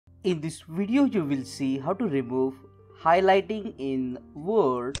In this video you will see how to remove highlighting in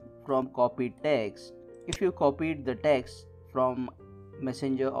Word from copied text. If you copied the text from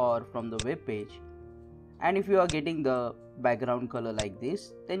Messenger or from the web page, and if you are getting the background color like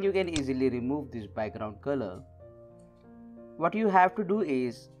this, then you can easily remove this background color. What you have to do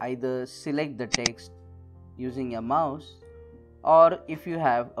is either select the text using a mouse, or if you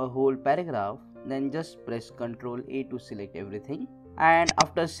have a whole paragraph, then just press Ctrl A to select everything. And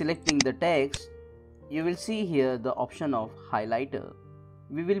after selecting the text, you will see here the option of highlighter.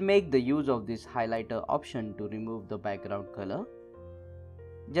 We will make the use of this highlighter option to remove the background color.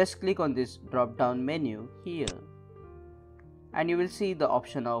 Just click on this drop down menu here, and you will see the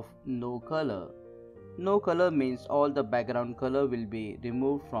option of no color. No color means all the background color will be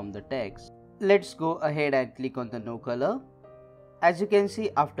removed from the text. Let's go ahead and click on the no color. As you can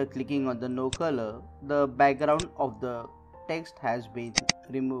see, after clicking on the no color, the background of the text has been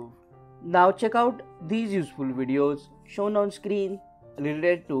removed. Now check out these useful videos shown on screen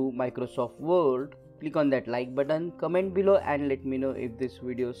related to Microsoft Word. Click on that like button, comment below and let me know if this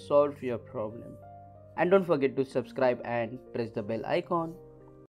video solved your problem. And don't forget to subscribe and press the bell icon.